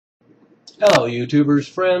Hello, YouTubers,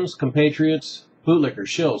 friends, compatriots, bootlickers,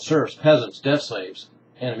 shills, serfs, peasants, debt slaves,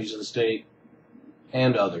 enemies of the state,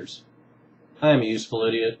 and others. I am a useful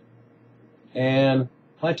idiot, and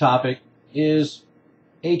my topic is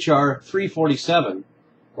HR347,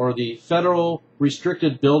 or the Federal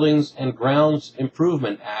Restricted Buildings and Grounds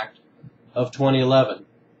Improvement Act of 2011.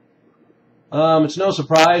 It's no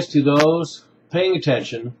surprise to those paying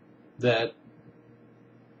attention that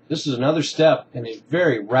this is another step in a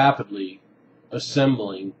very rapidly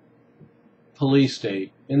assembling police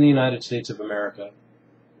state in the United States of America.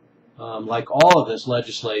 Like all of this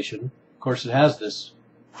legislation, of course, it has this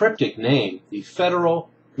cryptic name, the Federal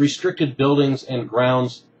Restricted Buildings and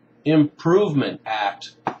Grounds Improvement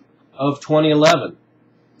Act of 2011.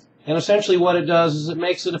 And essentially what it does is it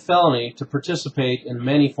makes it a felony to participate in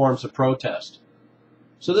many forms of protest.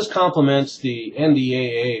 So this complements the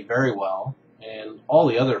NDAA very well, and all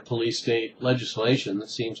the other police state legislation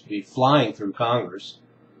that seems to be flying through Congress.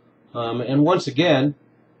 And once again,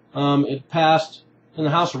 it passed in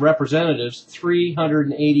the House of Representatives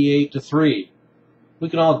 388-3. We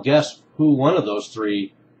can all guess who one of those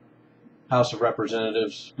three House of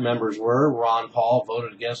Representatives members were. Ron Paul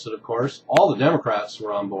voted against it, of course. All the Democrats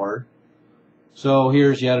were on board. So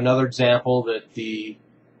here's yet another example that the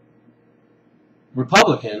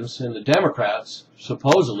Republicans and the Democrats,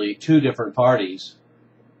 supposedly two different parties,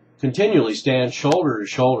 continually stand shoulder to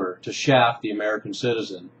shoulder to shaft the American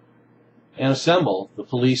citizen and assemble the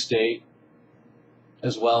police state,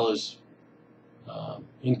 as well as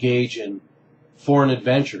engage in foreign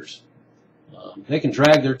adventures. They can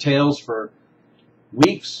drag their tails for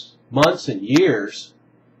weeks, months, and years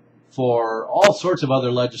for all sorts of other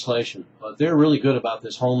legislation, but they're really good about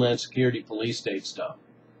this Homeland Security police state stuff.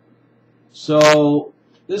 So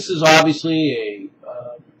this is obviously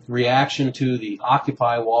a reaction to the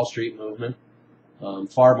Occupy Wall Street movement,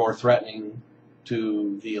 far more threatening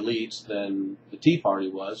to the elites than the Tea Party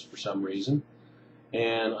was for some reason.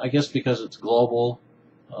 And I guess because it's global,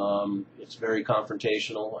 it's very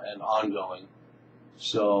confrontational and ongoing.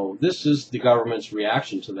 So this is the government's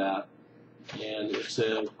reaction to that, and it's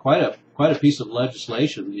quite a piece of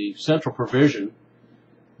legislation. The central provision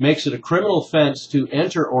makes it a criminal offense to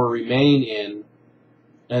enter or remain in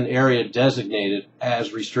an area designated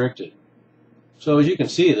as restricted. So as you can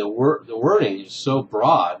see, the wording is so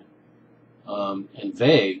broad and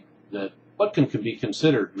vague that what can be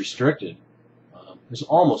considered restricted is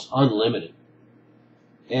almost unlimited.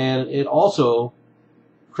 And it also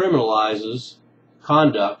criminalizes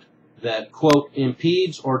conduct that, quote,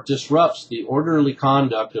 impedes or disrupts the orderly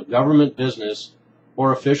conduct of government business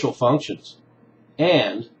or official functions,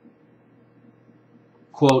 and,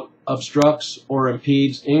 quote, obstructs or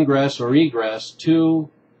impedes ingress or egress to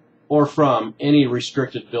or from any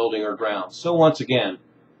restricted building or grounds. So once again,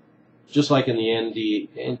 just like in the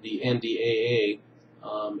NDAA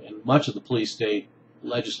and much of the police state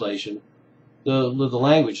legislation, the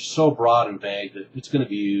language is so broad and vague that it's going to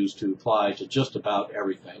be used to apply to just about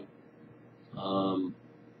everything. And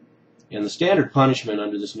the standard punishment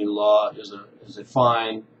under this new law is a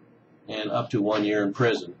fine and up to 1 year in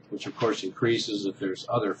prison, which of course increases if there's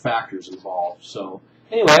other factors involved. So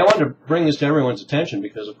anyway, I wanted to bring this to everyone's attention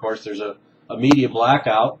because of course there's a media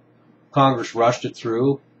blackout. Congress rushed it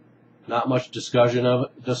through. Not much discussion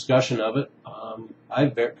of it. I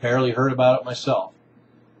barely heard about it myself.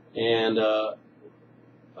 And a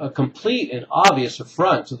complete and obvious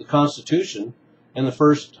affront to the Constitution and the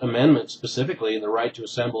First Amendment specifically, and the right to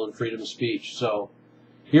assemble and freedom of speech. So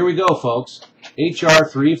here we go, folks. H.R.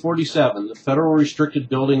 347, the Federal Restricted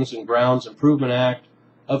Buildings and Grounds Improvement Act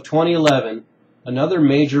of 2011, another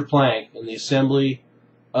major plank in the assembly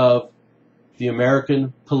of the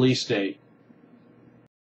American police state.